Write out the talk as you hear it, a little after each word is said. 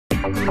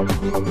All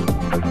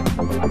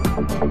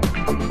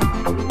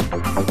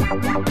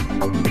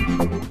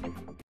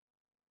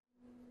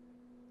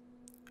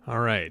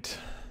right.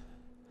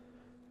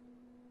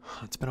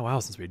 It's been a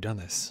while since we've done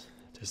this.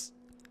 Does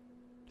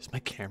my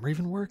camera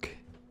even work?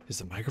 Is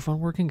the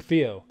microphone working?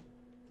 Theo,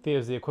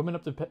 is the equipment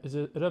up to is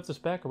it up to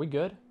spec? Are we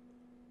good?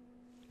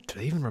 Do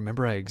they even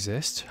remember I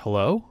exist?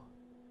 Hello?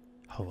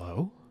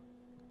 Hello?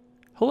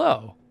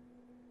 Hello?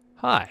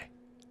 Hi.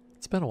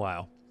 It's been a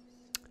while.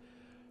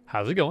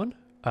 How's it going?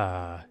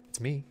 It's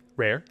me,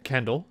 Rare,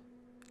 Kendall.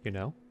 You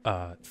know,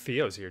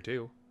 Theo's here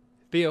too.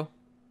 Theo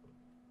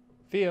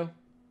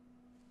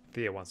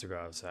wants to go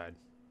outside.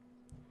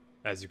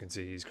 As you can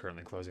see, he's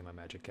currently closing my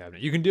magic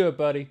cabinet. You can do it,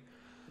 buddy.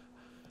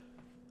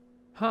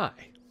 Hi.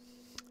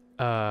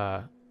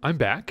 I'm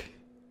back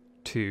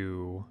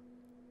to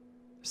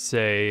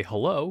say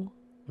hello.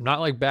 I'm not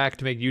like back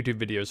to make YouTube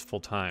videos full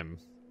time.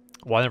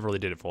 Well, I never really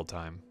did it full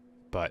time,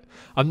 but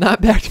I'm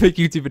not back to make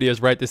YouTube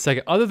videos right this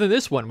second, other than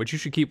this one, which you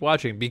should keep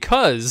watching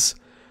because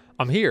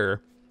I'm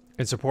here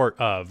in support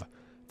of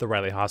the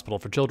Riley Hospital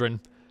for Children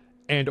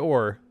and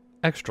or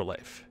Extra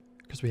Life,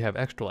 because we have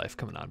Extra Life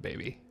coming on,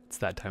 baby. It's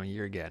that time of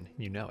year again.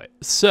 You know it.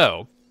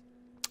 So,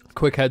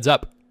 quick heads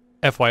up,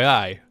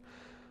 FYI,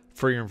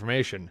 for your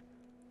information,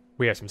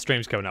 we have some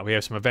streams coming up. We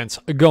have some events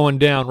going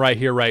down right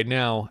here, right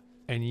now,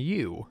 and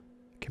you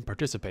can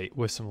participate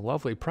with some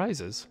lovely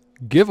prizes,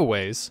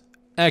 giveaways,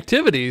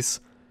 activities,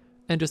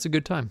 and just a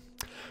good time.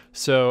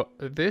 So,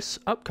 this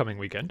upcoming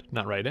weekend,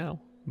 not right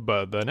now,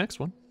 but the next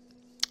one,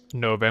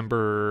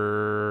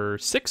 November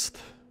 6th,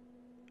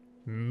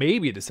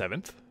 maybe the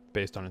 7th,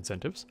 based on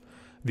incentives,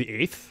 the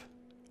 8th,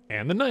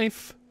 and the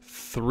 9th,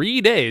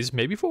 3 days,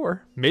 maybe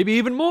 4, maybe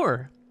even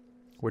more,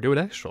 we're doing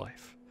Extra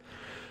Life.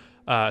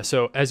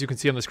 So as you can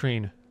see on the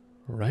screen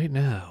right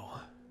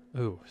now,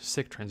 ooh,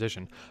 sick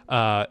transition.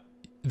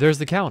 There's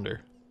the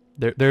calendar.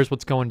 There's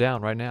what's going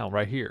down right now,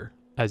 right here.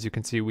 As you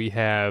can see, we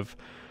have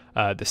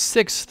the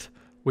 6th,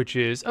 which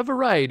is a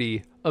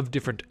variety of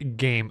different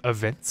game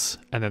events.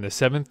 And then the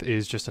 7th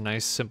is just a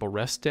nice simple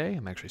rest day.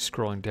 I'm actually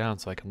scrolling down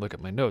so I can look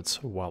at my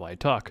notes while I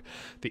talk.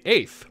 The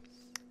 8th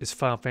is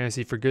Final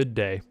Fantasy for Good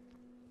Day.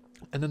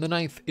 And then the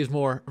 9th is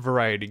more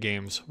variety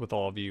games with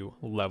all of you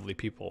lovely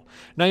people.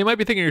 Now you might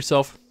be thinking to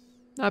yourself,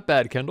 not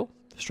bad, Kendall.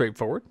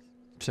 Straightforward.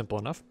 Simple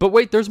enough. But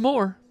wait, there's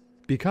more.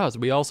 Because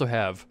we also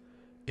have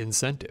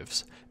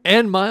incentives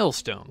and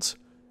milestones,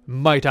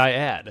 might I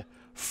add,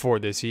 for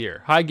this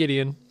year. Hi,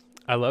 Gideon.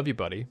 I love you,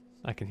 buddy.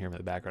 I can hear him in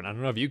the background. I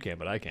don't know if you can,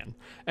 but I can.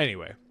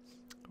 Anyway,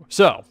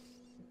 so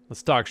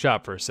let's talk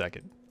shop for a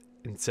second.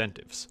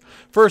 Incentives.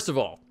 First of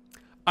all,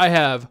 I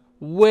have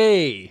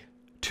way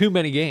too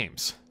many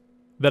games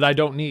that I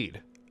don't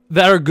need,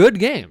 that are good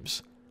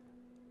games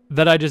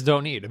that I just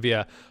don't need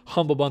via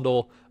Humble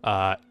Bundle,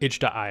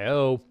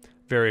 itch.io,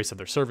 various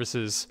other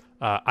services.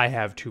 I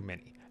have too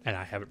many and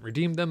I haven't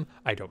redeemed them.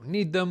 I don't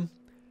need them.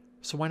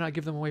 So why not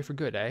give them away for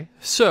good, eh?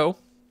 So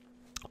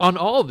on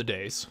all of the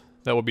days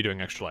that we'll be doing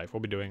Extra Life, we'll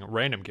be doing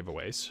random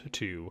giveaways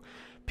to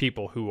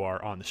people who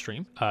are on the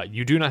stream.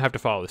 You do not have to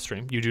follow the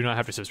stream. You do not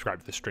have to subscribe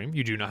to the stream.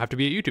 You do not have to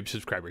be a YouTube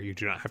subscriber. You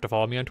do not have to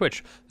follow me on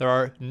Twitch. There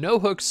are no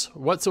hooks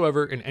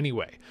whatsoever in any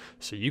way.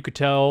 So you could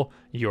tell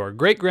your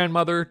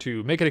great-grandmother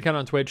to make an account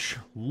on Twitch,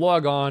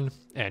 log on,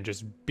 and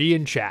just be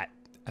in chat.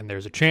 And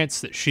there's a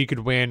chance that she could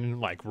win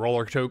like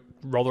Roller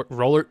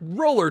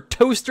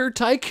Toaster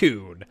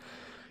Tycoon.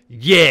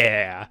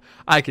 Yeah,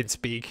 I can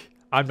speak.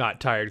 I'm not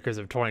tired because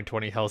of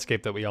 2020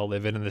 hellscape that we all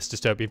live in this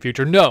dystopian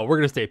future. No, we're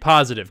going to stay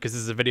positive because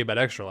this is a video about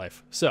Extra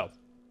Life. So,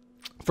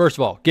 first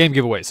of all, game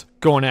giveaways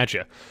going at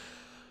you.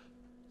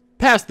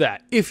 Past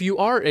that, if you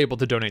are able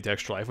to donate to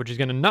Extra Life, which is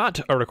going to not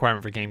a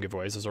requirement for game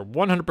giveaways, those are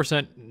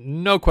 100%,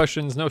 no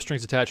questions, no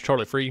strings attached,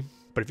 totally free.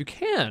 But if you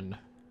can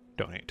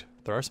donate,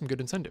 there are some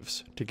good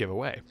incentives to give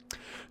away.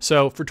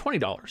 So for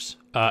 $20,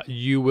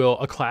 you will,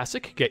 a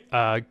classic, get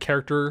a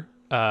character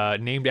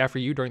named after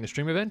you during the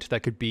stream event.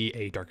 That could be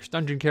a Darkest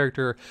Dungeon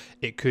character.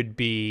 It could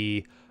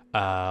be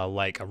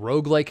like a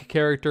roguelike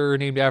character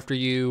named after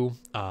you,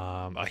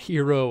 a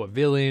hero, a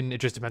villain. It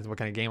just depends on what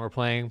kind of game we're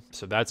playing.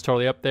 So that's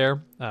totally up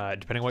there,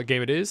 depending on what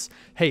game it is.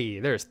 Hey,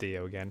 there's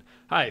Theo again.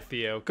 Hi,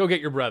 Theo. Go get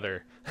your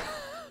brother.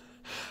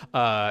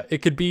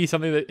 It could be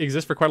something that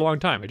exists for quite a long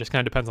time. It just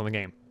kind of depends on the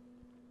game.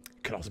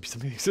 It could also be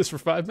something that exists for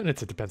 5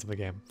 minutes. It depends on the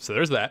game. So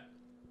there's that.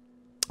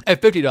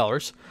 At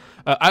 $50,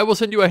 I will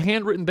send you a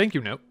handwritten thank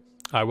you note.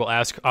 I will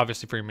ask,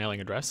 obviously, for your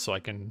mailing address so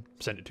I can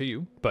send it to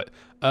you. But,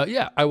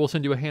 yeah, I will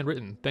send you a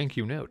handwritten thank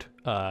you note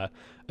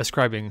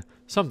ascribing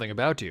something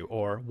about you,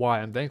 or why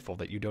I'm thankful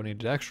that you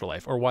donated to Extra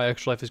Life, or why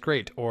Extra Life is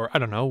great, or, I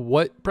don't know,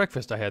 what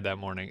breakfast I had that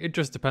morning. It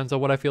just depends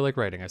on what I feel like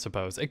writing, I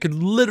suppose. It could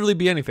literally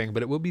be anything,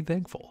 but it will be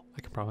thankful.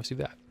 I can promise you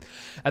that.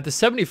 At the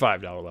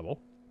 $75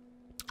 level,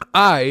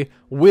 I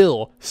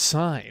will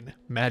sign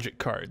magic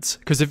cards.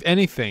 Because if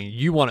anything,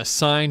 you want a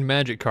signed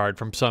magic card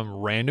from some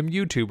random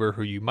YouTuber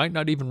who you might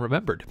not even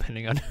remember,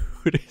 depending on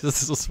who it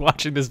is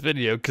watching this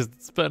video, because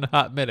it's been a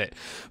hot minute.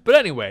 But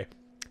anyway,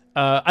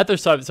 I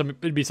thought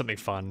it'd be something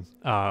fun,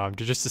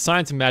 just to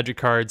sign some magic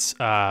cards.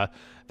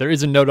 There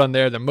is a note on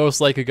there. They're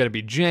most likely going to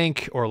be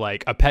jank or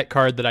like a pet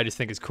card that I just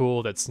think is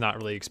cool that's not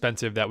really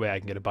expensive. That way I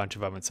can get a bunch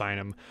of them and sign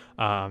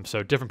them.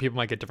 So different people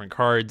might get different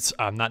cards.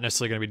 I'm not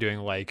necessarily going to be doing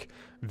like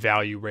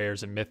value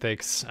rares and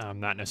mythics. I'm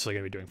not necessarily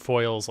going to be doing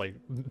foils. Like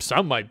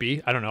some might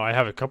be. I don't know. I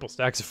have a couple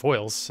stacks of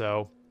foils,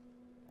 so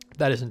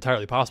that is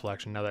entirely possible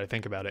actually now that I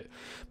think about it.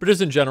 But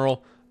just in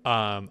general,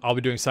 I'll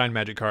be doing signed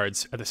Magic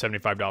cards at the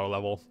 $75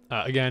 level.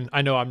 Again,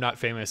 I know I'm not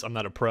famous. I'm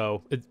not a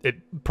pro.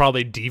 It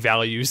probably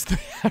devalues the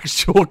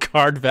actual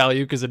card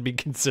value because it'd be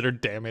considered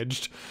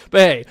damaged.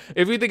 But hey,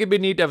 if you think it'd be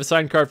neat to have a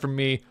signed card from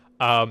me,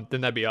 then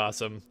that'd be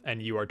awesome.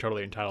 And you are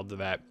totally entitled to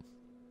that.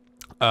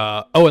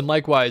 Oh, and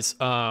likewise,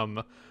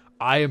 I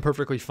am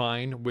perfectly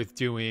fine with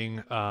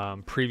doing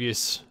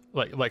previous...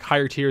 Like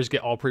higher tiers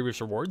get all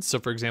previous rewards. So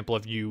for example,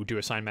 if you do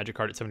a signed Magic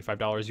card at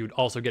 $75, you would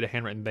also get a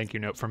handwritten thank you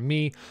note from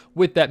me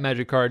with that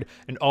Magic card,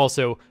 and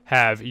also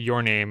have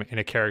your name in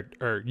a character,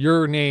 or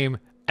your name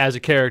as a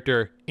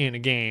character in a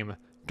game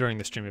during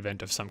the stream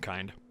event of some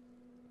kind.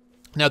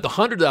 Now at the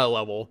 $100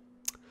 level,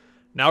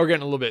 now we're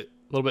getting a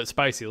little bit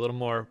spicy, a little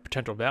more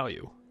potential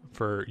value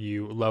for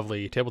you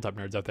lovely tabletop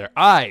nerds out there.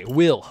 I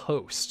will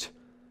host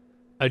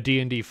a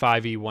D&D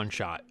 5e one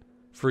shot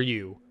for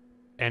you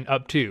and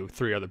up to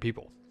 3 other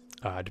people.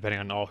 Depending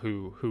on all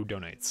who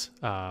donates.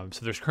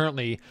 So there's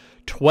currently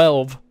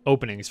 12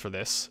 openings for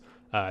this.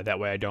 That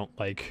way I don't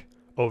like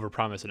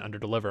overpromise and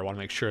underdeliver. I want to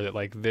make sure that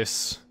like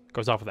this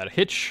goes off without a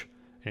hitch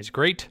and it's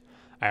great.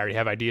 I already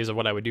have ideas of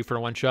what I would do for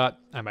a one shot.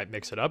 I might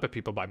mix it up if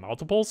people buy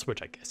multiples,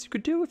 which I guess you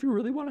could do if you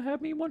really want to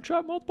have me one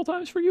shot multiple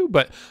times for you.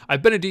 But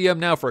I've been a DM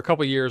now for a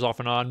couple years off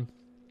and on.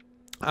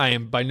 I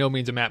am by no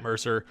means a Matt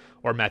Mercer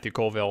or Matthew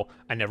Colville.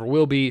 I never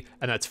will be,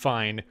 and that's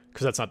fine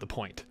because that's not the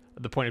point.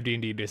 The point of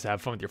D&D is to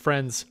have fun with your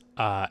friends.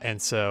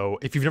 And so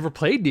if you've never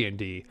played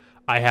D&D,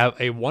 I have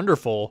a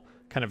wonderful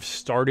kind of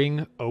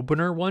starting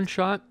opener one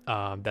shot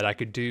that I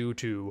could do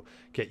to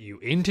get you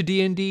into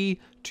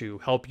D&D, to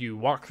help you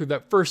walk through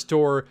that first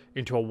door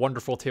into a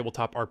wonderful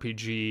tabletop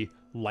RPG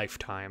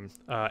lifetime.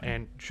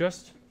 And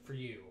just for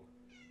you,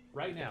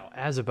 right now,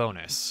 as a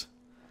bonus,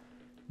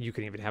 you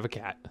can even have a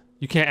cat.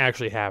 You can't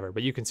actually have her,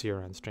 but you can see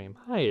her on stream.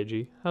 Hi,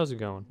 Iggy. How's it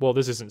going? Well,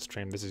 this isn't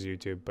stream. This is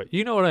YouTube, but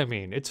you know what I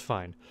mean. It's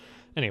fine.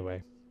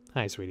 Anyway,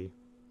 hi, sweetie.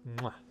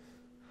 Mwah.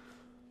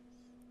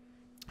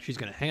 She's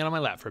going to hang out on my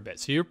lap for a bit,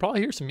 so you'll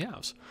probably hear some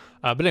meows.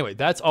 But anyway,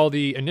 that's all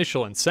the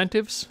initial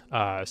incentives.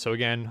 So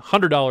again,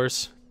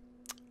 $100.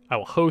 I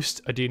will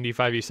host a D&D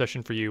 5e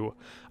session for you.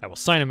 I will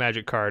sign a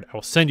Magic card. I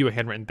will send you a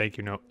handwritten thank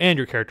you note, and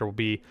your character will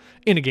be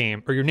in a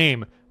game, or your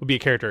name will be a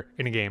character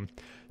in a game.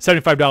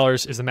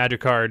 $75 is the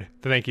Magic card,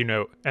 the thank you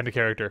note, and the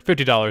character.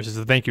 $50 is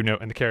the thank you note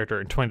and the character,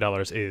 and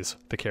 $20 is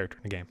the character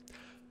in the game.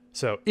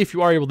 So if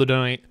you are able to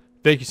donate,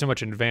 thank you so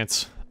much in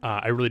advance.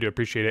 I really do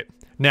appreciate it.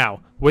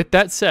 Now, with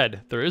that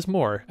said, there is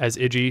more as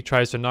Iggy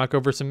tries to knock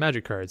over some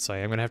Magic cards. So I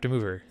am going to have to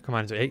move her. Come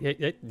on.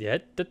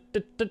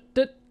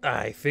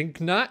 I think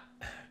not.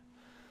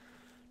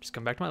 Just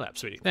come back to my lap,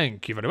 sweetie.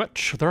 Thank you very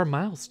much. There are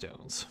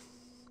milestones.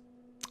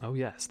 Oh,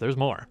 yes, there's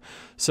more.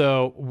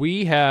 So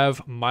we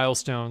have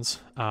milestones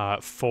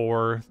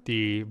for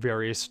the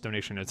various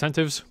donation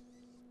incentives.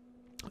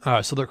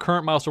 So the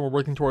current milestone we're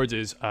working towards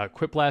is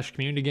Quiplash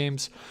community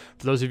games.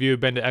 For those of you who've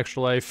been to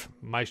Extra Life,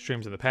 my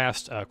streams in the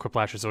past,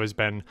 Quiplash has always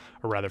been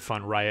a rather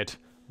fun riot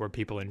where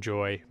people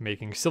enjoy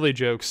making silly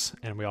jokes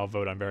and we all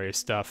vote on various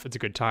stuff. It's a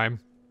good time.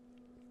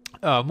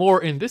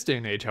 More in this day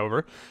and age,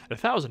 however,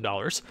 at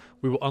 $1,000,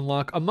 we will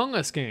unlock Among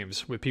Us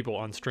games with people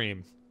on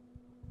stream.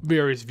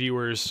 Various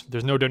viewers.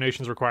 There's no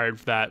donations required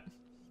for that.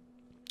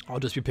 I'll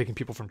just be picking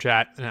people from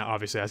chat and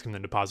obviously asking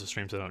them to pause the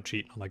stream so they don't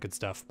cheat, all that good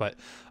stuff. But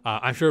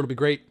I'm sure it'll be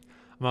great.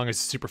 Among Us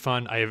is super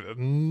fun. I have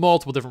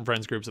multiple different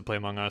friends groups that play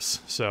Among Us,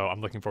 so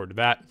I'm looking forward to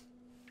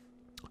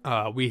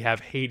that. We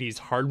have Hades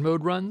hard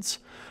mode runs.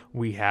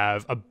 We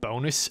have a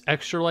bonus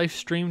Extra Life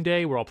stream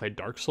day where I'll play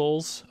Dark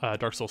Souls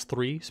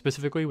 3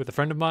 specifically with a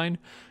friend of mine,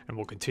 and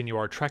we'll continue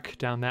our trek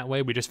down that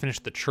way. We just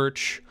finished the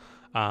church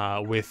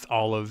with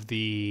all of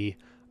the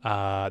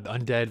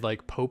undead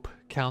like Pope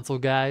Council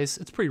guys.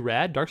 It's pretty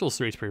rad. Dark Souls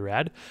 3 is pretty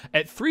rad.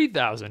 At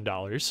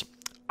 $3,000,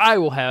 I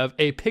will have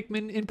a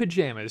Pikmin in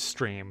Pajamas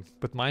stream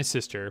with my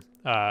sister,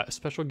 a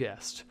special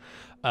guest,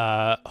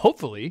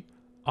 hopefully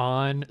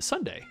on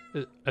Sunday,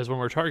 as when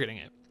we're targeting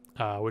it,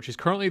 which is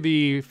currently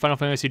the Final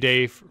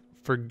Fantasy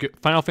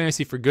Final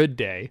Fantasy for Good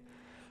Day,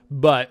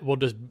 but we'll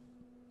just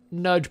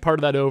nudge part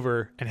of that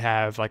over and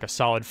have like a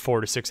solid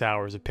 4 to 6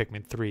 hours of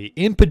Pikmin 3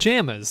 in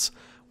pajamas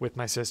with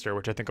my sister,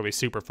 which I think will be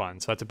super fun.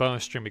 So that's a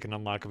bonus stream we can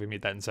unlock if we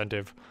meet that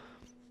incentive.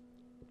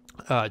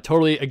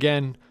 Totally,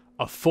 again,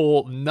 a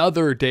full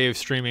another day of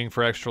streaming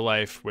for Extra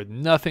Life with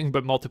nothing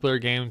but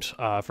multiplayer games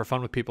for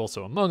fun with people.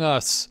 So Among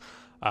Us,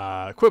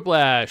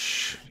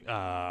 Quiplash,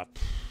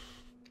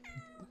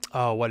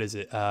 what is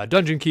it?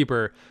 Dungeon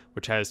Keeper,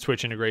 which has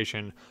Twitch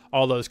integration,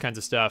 all those kinds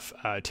of stuff.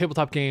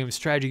 Tabletop games,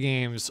 strategy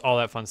games, all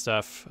that fun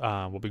stuff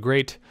will be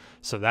great.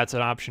 So that's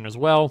an option as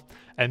well.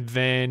 And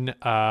then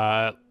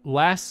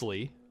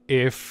lastly,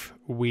 if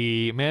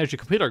we manage to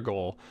complete our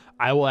goal,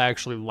 I will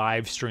actually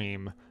live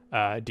stream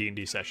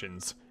D&D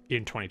sessions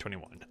in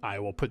 2021. I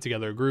will put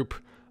together a group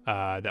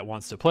that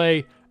wants to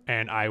play,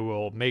 and I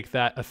will make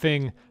that a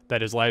thing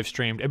that is live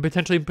streamed and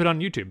potentially put on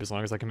YouTube, as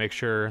long as I can make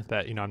sure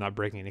that, you know, I'm not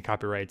breaking any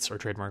copyrights or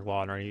trademark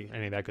law or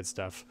any of that good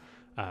stuff.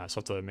 So I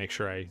have to make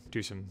sure I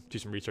do some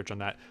research on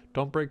that.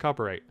 Don't break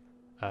copyright.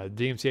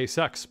 DMCA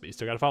sucks, but you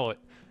still got to follow it.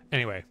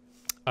 Anyway,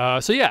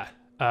 so yeah,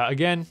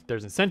 again,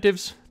 there's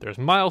incentives, there's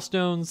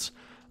milestones.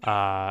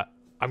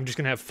 I'm just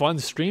going to have fun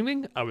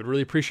streaming. I would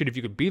really appreciate if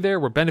you could be there.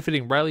 We're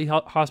benefiting Riley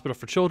Hospital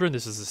for Children.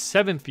 This is the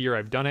 7th year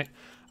I've done it.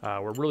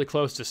 We're really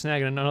close to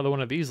snagging another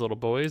one of these little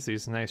boys,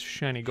 these nice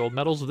shiny gold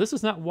medals. This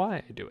is not why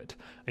I do it.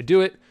 I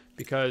do it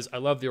because I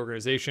love the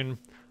organization.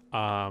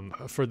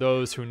 For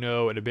those who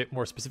know in a bit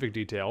more specific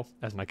detail,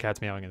 as my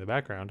cat's meowing in the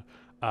background,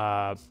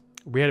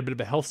 we had a bit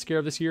of a health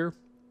scare this year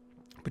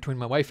between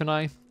my wife and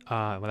I.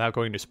 Without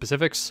going into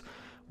specifics,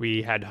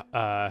 we had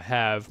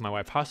have my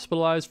wife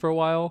hospitalized for a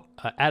while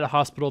at a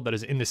hospital that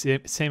is in the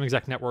same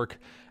exact network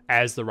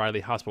as the Riley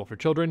Hospital for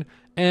Children,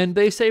 and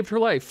they saved her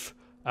life,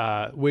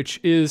 which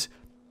is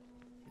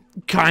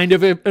kind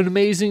of an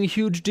amazing,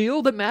 huge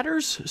deal that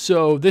matters.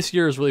 So this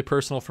year is really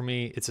personal for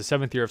me. It's the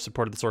 7th year of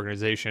support of this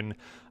organization.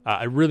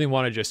 I really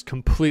want to just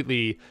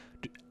completely,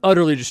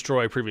 utterly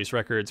destroy previous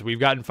records. We've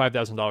gotten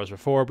 $5,000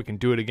 before. We can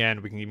do it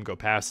again. We can even go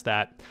past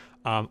that.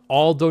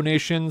 All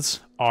donations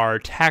are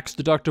tax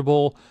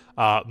deductible.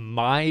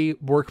 My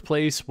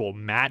workplace will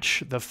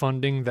match the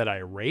funding that I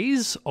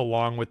raise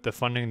along with the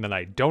funding that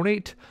I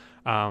donate.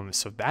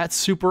 So that's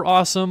super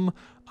awesome.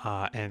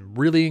 And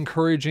really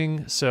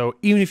encouraging. So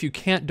even if you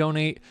can't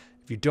donate,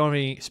 if you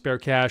donate spare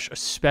cash,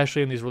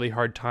 especially in these really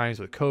hard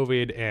times with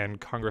COVID and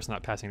Congress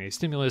not passing any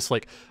stimulus,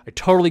 like, I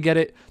totally get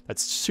it.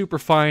 That's super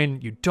fine.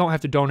 You don't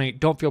have to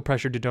donate. Don't feel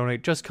pressured to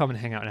donate. Just come and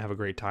hang out and have a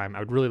great time. I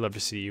would really love to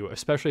see you,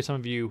 especially some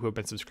of you who have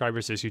been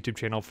subscribers to this YouTube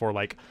channel for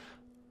like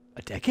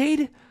a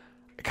decade.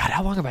 God,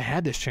 how long have I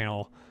had this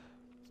channel?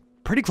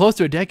 Pretty close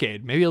to a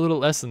decade, maybe a little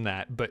less than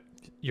that, but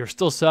you're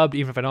still subbed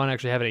even if I don't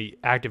actually have any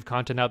active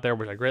content out there,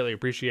 which I greatly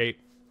appreciate.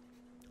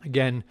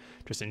 Again,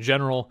 just in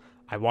general,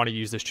 I want to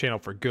use this channel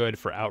for good,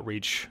 for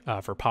outreach,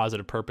 for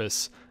positive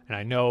purpose. And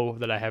I know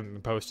that I haven't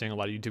been posting a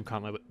lot of YouTube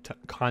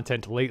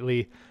content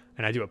lately,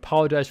 and I do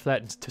apologize for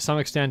that. To some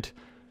extent,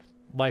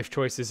 life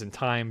choices and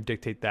time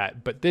dictate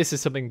that. But this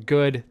is something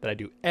good that I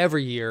do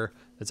every year.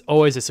 That's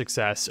always a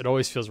success. It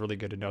always feels really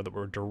good to know that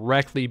we're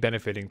directly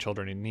benefiting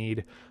children in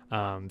need.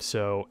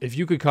 So if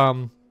you could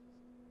come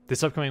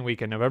this upcoming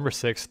weekend, November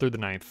 6th through the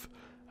 9th,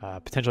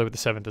 potentially with the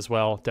 7th as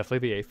well,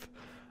 definitely the 8th.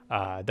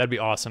 That'd be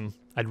awesome.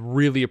 I'd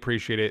really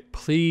appreciate it.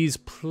 Please,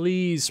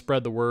 please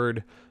spread the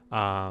word.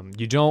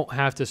 You don't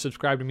have to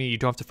subscribe to me. You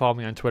don't have to follow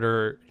me on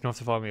Twitter. You don't have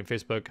to follow me on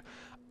Facebook.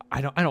 I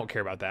don't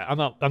care about that.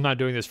 I'm not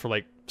doing this for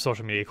like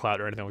social media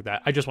clout or anything like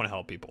that. I just want to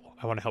help people.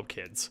 I want to help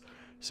kids.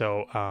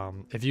 So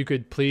if you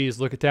could please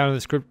look it down in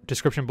the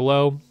description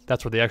below.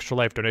 That's where the Extra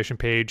Life donation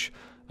page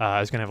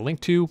is going to have a link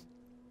to.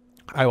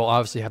 I will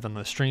obviously have them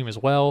on the stream as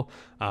well.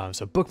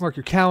 So bookmark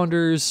your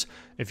calendars.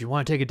 If you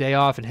want to take a day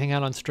off and hang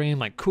out on stream,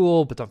 like,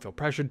 cool, but don't feel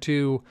pressured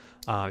to.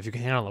 If you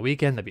can hang out on the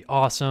weekend, that'd be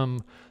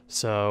awesome.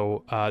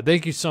 So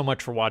thank you so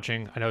much for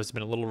watching. I know it's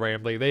been a little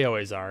rambly. They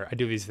always are. I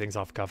do these things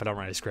off the cuff. I don't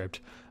write a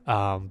script.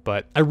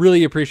 But I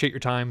really appreciate your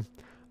time.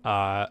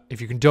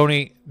 If you can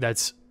donate,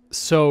 that's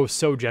so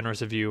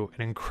generous of you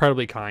and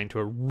incredibly kind to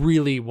a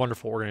really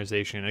wonderful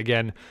organization.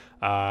 Again,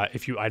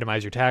 if you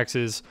itemize your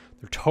taxes,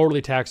 they're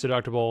totally tax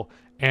deductible.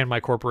 And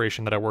my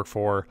corporation that I work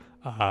for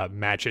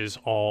matches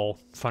all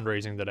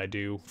fundraising that I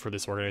do for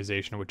this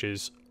organization, which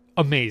is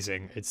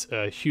amazing. It's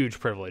a huge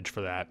privilege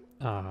for that.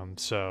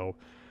 So,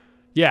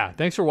 yeah,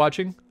 thanks for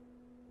watching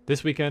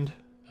this weekend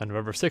on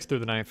November 6th through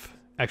the 9th,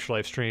 Extra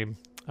Life stream.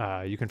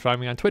 You can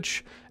find me on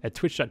Twitch at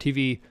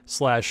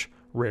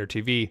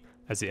twitch.tv/RerTV,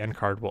 as the end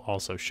card will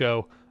also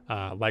show.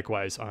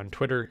 Likewise on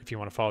Twitter, if you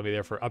want to follow me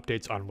there for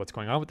updates on what's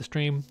going on with the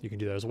stream, you can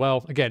do that as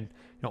well. Again,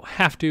 you don't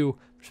have to.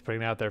 I'm just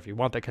putting it out there. If you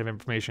want that kind of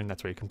information,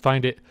 that's where you can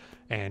find it.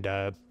 And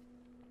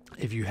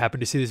if you happen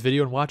to see this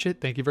video and watch it,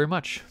 thank you very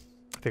much.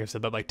 I think I've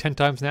said that like 10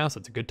 times now, so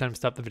it's a good time to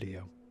stop the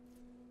video.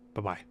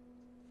 Bye-bye.